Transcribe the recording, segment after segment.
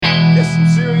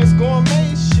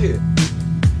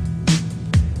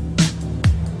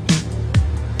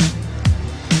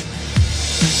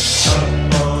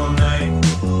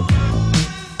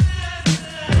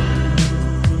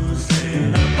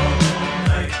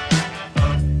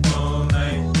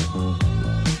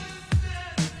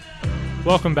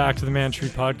Welcome back to the Mantry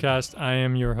podcast. I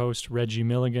am your host, Reggie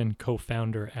Milligan,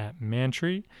 co-founder at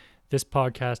Mantry. This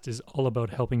podcast is all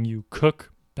about helping you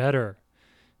cook better.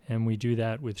 And we do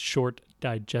that with short,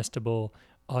 digestible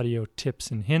audio tips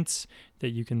and hints that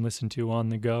you can listen to on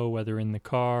the go, whether in the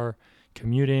car,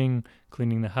 commuting,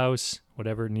 cleaning the house,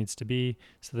 whatever it needs to be.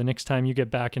 So the next time you get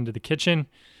back into the kitchen,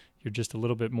 you're just a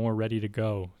little bit more ready to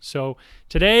go. So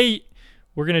today,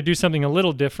 we're going to do something a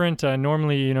little different.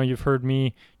 Normally, you've heard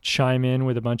me chime in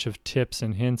with a bunch of tips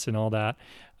and hints and all that.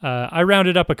 I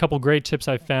rounded up a couple great tips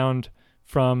I found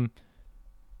from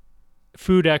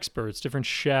food experts, different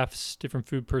chefs, different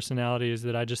food personalities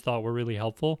that I just thought were really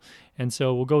helpful. And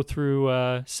so we'll go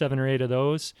through 7 or 8 of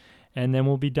those, and then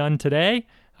we'll be done today.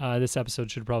 This episode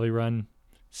should probably run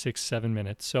 6-7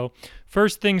 minutes. So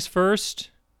first things first,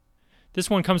 this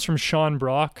one comes from Sean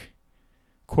Brock.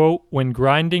 Quote, when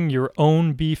grinding your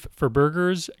own beef for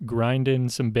burgers, grind in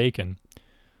some bacon.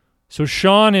 So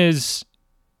Sean is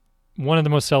one of the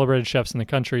most celebrated chefs in the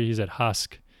country. He's at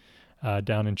Husk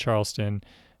down in Charleston.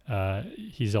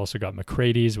 He's also got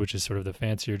McCrady's, which is sort of the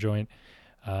fancier joint.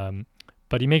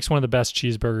 But he makes one of the best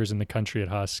cheeseburgers in the country at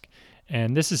Husk.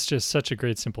 And this is just such a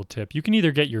great simple tip. You can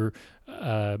either get your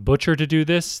butcher to do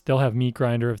this. They'll have meat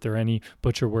grinder if they're any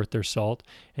butcher worth their salt.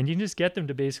 And you can just get them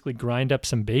to basically grind up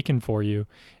some bacon for you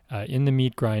in the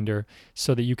meat grinder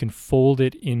so that you can fold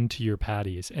it into your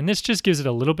patties. And this just gives it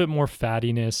a little bit more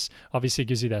fattiness. Obviously, it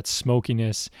gives you that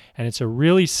smokiness. And it's a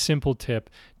really simple tip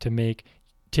to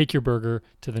take your burger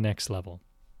to the next level.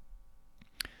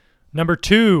 Number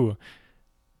 2.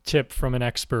 Tip from an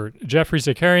expert, Jeffrey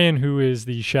Zakarian, who is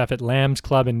the chef at Lamb's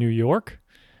Club in New York.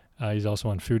 He's also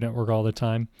on Food Network all the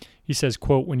time. He says,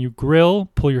 quote, when you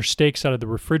grill, pull your steaks out of the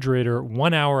refrigerator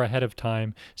 1 hour ahead of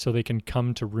time so they can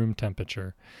come to room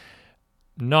temperature.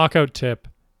 Knockout tip.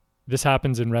 This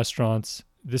happens in restaurants.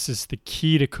 This is the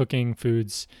key to cooking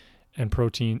foods and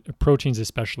proteins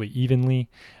especially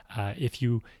evenly. If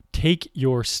you take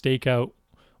your steak out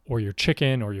or your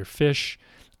chicken or your fish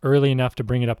early enough to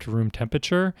bring it up to room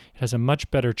temperature, it has a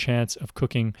much better chance of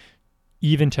cooking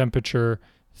even temperature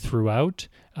throughout.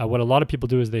 What a lot of people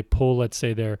do is they pull, let's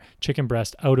say, their chicken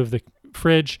breast out of the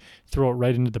fridge, throw it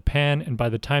right into the pan, and by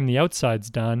the time the outside's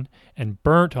done and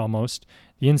burnt almost,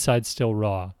 the inside's still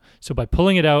raw. So by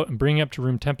pulling it out and bringing it up to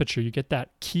room temperature, you get that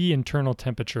key internal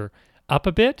temperature up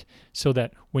a bit so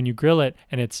that when you grill it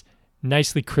and it's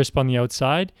nicely crisp on the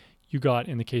outside, you got,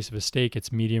 in the case of a steak,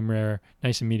 it's medium rare,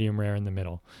 nice and medium rare in the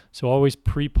middle. So always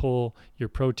pre-pull your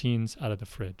proteins out of the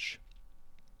fridge.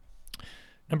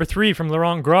 Number 3, from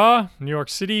Laurent Gras, New York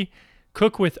City,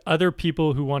 cook with other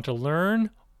people who want to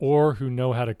learn or who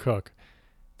know how to cook.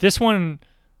 This one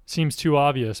seems too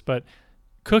obvious, but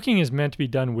cooking is meant to be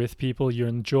done with people. You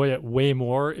enjoy it way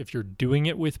more if you're doing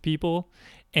it with people.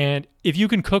 And if you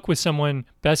can cook with someone,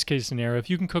 best case scenario, if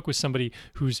you can cook with somebody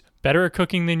who's better at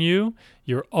cooking than you,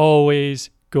 you're always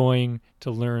going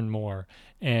to learn more.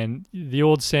 And the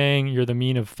old saying, you're the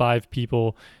mean of 5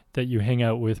 people that you hang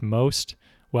out with most.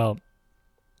 Well,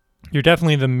 you're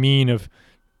definitely the mean of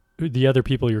the other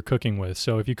people you're cooking with.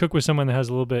 So if you cook with someone that has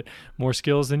a little bit more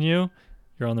skills than you,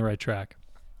 you're on the right track.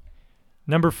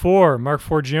 Number 4, Mark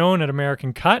Forgione at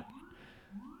American Cut.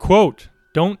 Quote,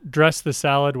 don't dress the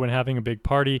salad when having a big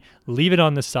party. Leave it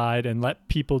on the side and let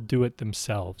people do it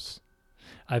themselves.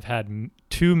 I've had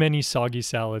too many soggy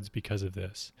salads because of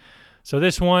this. So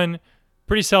this one,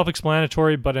 pretty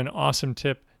self-explanatory, but an awesome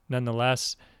tip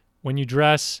nonetheless. When you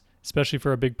dress, especially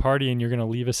for a big party and you're going to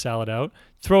leave a salad out,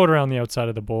 throw it around the outside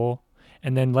of the bowl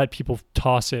and then let people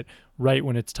toss it right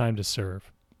when it's time to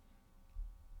serve.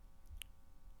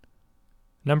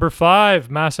 Number 5,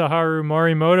 Masaharu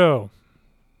Morimoto,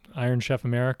 Iron Chef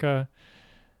America.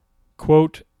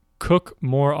 Quote, cook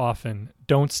more often.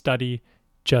 Don't study,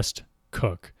 just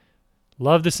cook.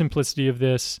 Love the simplicity of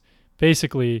this.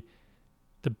 Basically,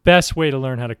 the best way to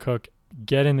learn how to cook,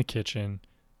 get in the kitchen,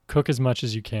 cook as much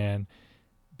as you can,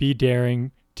 be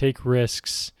daring, take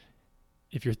risks.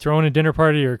 If you're throwing a dinner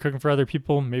party or cooking for other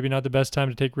people, maybe not the best time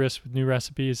to take risks with new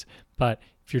recipes, but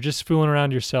if you're just fooling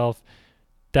around yourself,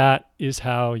 that is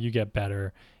how you get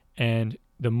better. And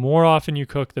the more often you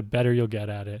cook, the better you'll get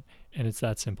at it. And it's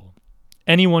that simple.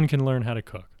 Anyone can learn how to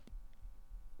cook.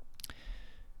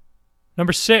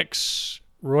 Number 6,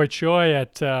 Roy Choi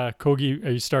at Kogi.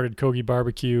 He started Kogi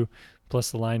Barbecue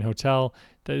plus the Line Hotel.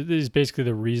 That is basically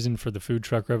the reason for the food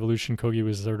truck revolution. Kogi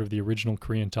was sort of the original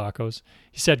Korean tacos.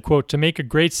 He said, quote, to make a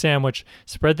great sandwich,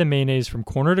 spread the mayonnaise from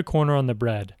corner to corner on the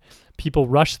bread. People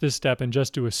rush this step and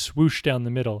just do a swoosh down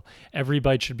the middle. Every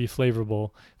bite should be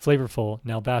flavorful.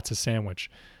 Now that's a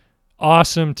sandwich.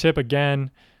 Awesome tip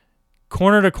again.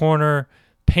 Corner to corner,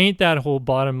 paint that whole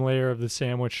bottom layer of the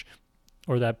sandwich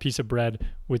or that piece of bread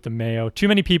with the mayo. Too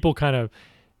many people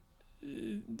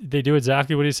they do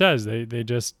exactly what he says. They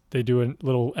do a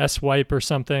little S wipe or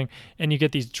something, and you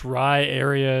get these dry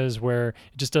areas where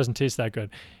it just doesn't taste that good.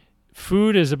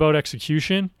 Food is about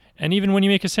execution, and even when you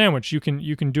make a sandwich, you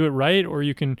can do it right, or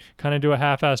you can kind of do a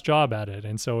half-assed job at it.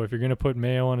 And so if you're going to put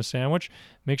mayo on a sandwich,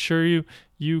 make sure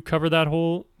you cover that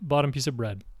whole bottom piece of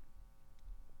bread.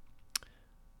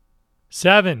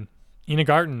 7, Ina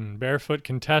Garten, Barefoot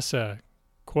Contessa,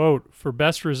 quote, "For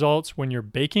best results when you're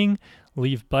baking,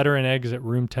 leave butter and eggs at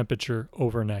room temperature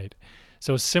overnight."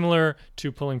 So similar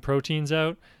to pulling proteins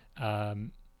out,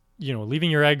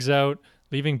 leaving your eggs out,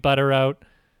 leaving butter out,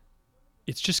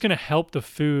 it's just going to help the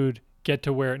food get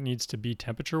to where it needs to be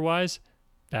temperature-wise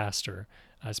faster.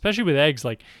 Especially with eggs,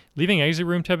 like leaving eggs at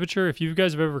room temperature. If you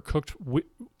guys have ever cooked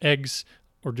eggs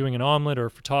or doing an omelet or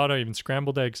frittata, even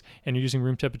scrambled eggs, and you're using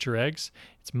room temperature eggs,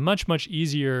 it's much, much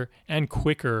easier and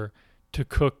quicker to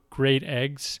cook great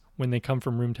eggs when they come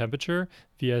from room temperature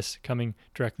vs coming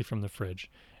directly from the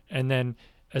fridge. And then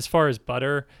as far as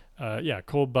butter,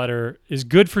 cold butter is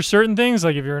good for certain things.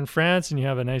 Like if you're in France and you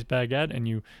have a nice baguette and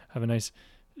you have a nice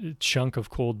chunk of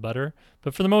cold butter.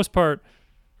 But for the most part,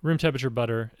 room temperature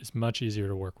butter is much easier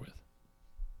to work with.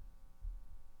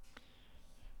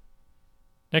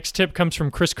 Next tip comes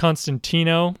from Chris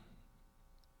Constantino.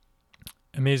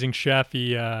 Amazing chef.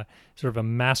 He sort of a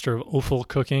master of offal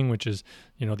cooking, which is,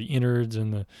 the innards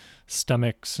and the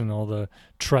stomachs and all the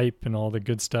tripe and all the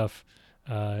good stuff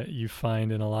you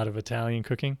find in a lot of Italian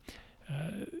cooking.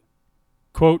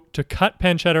 Quote, "To cut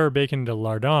pancetta or bacon into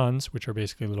lardons," which are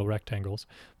basically little rectangles,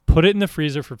 "put it in the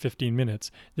freezer for 15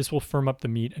 minutes. This will firm up the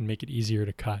meat and make it easier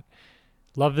to cut."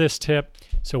 Love this tip.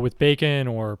 So with bacon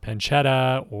or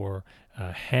pancetta or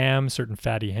ham, certain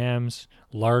fatty hams,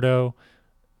 lardo,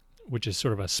 which is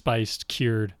sort of a spiced,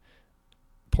 cured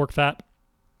pork fat.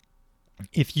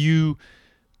 If you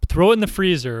throw it in the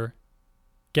freezer,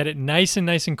 get it nice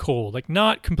and cold, like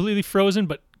not completely frozen,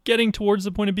 but getting towards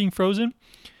the point of being frozen,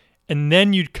 and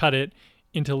then you'd cut it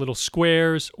into little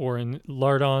squares, or in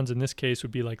lardons, in this case,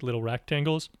 would be like little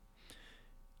rectangles.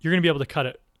 You're going to be able to cut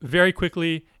it very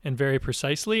quickly and very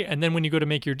precisely. And then when you go to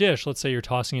make your dish, let's say you're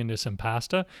tossing into some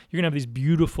pasta, you're going to have these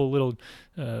beautiful little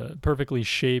perfectly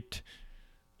shaped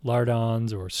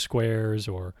lardons or squares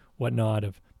or whatnot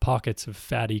of pockets of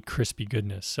fatty, crispy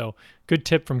goodness. So good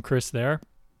tip from Chris there.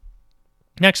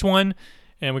 Next one,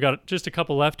 and we got just a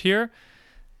couple left here.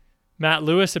 Matt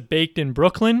Lewis at Baked in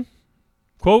Brooklyn.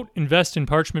 Quote, "Invest in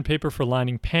parchment paper for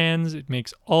lining pans. It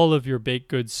makes all of your baked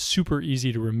goods super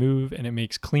easy to remove, and it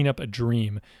makes cleanup a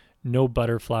dream. No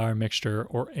butter, flour mixture,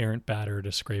 or errant batter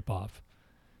to scrape off."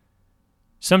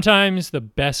 Sometimes the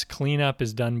best cleanup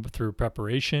is done through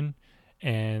preparation,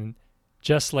 and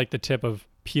just like the tip of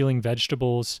peeling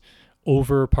vegetables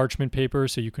over parchment paper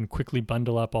so you can quickly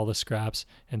bundle up all the scraps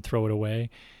and throw it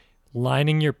away,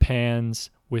 lining your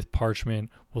pans with parchment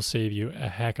will save you a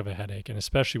heck of a headache, and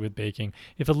especially with baking.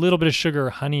 If a little bit of sugar or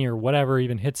honey or whatever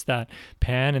even hits that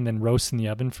pan and then roasts in the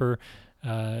oven for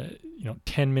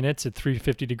 10 minutes at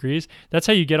 350 degrees, that's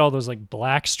how you get all those like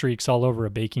black streaks all over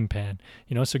a baking pan.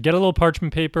 So get a little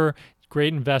parchment paper,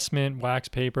 great investment, wax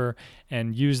paper,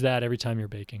 and use that every time you're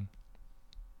baking.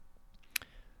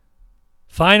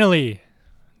 Finally,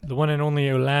 the one and only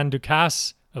Yolande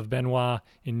Ducasse of Benoit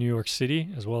in New York City,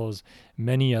 as well as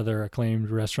many other acclaimed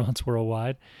restaurants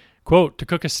worldwide. Quote, "To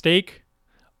cook a steak,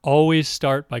 always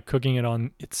start by cooking it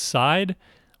on its side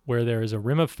where there is a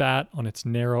rim of fat on its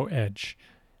narrow edge.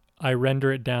 I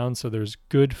render it down so there's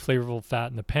good flavorful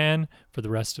fat in the pan for the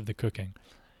rest of the cooking."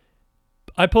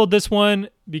 I pulled this one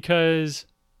because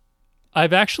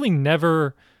I've actually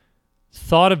never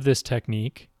thought of this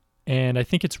technique, and I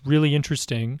think it's really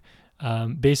interesting.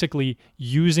 Basically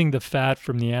using the fat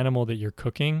from the animal that you're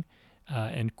cooking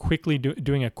and quickly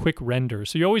doing a quick render.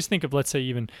 So you always think of, let's say,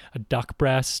 even a duck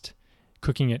breast,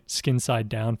 cooking it skin side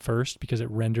down first because it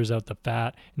renders out the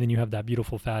fat, and then you have that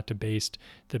beautiful fat to baste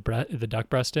the duck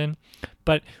breast in.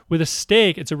 But with a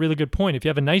steak, it's a really good point. If you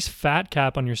have a nice fat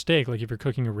cap on your steak, like if you're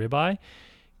cooking a ribeye,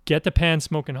 get the pan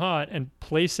smoking hot and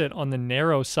place it on the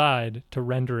narrow side to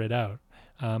render it out.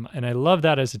 And I love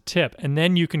that as a tip. And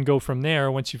then you can go from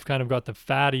there. Once you've kind of got the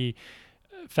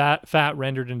fat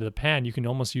rendered into the pan, you can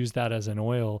almost use that as an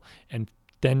oil and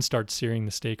then start searing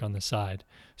the steak on the side.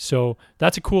 So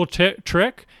that's a cool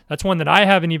trick. That's one that I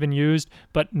haven't even used.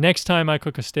 But next time I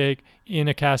cook a steak in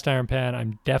a cast iron pan,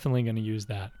 I'm definitely going to use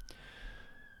that.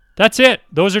 That's it.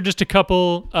 Those are just a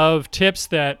couple of tips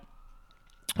that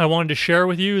I wanted to share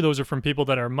with you. Those are from people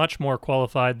that are much more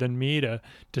qualified than me to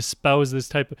dispense this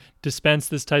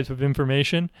type of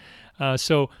information.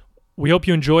 So we hope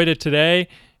you enjoyed it today.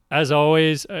 As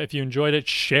always, if you enjoyed it,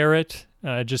 share it.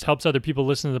 It just helps other people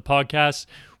listen to the podcast.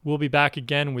 We'll be back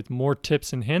again with more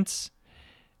tips and hints.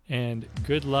 And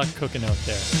good luck cooking out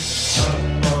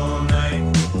there.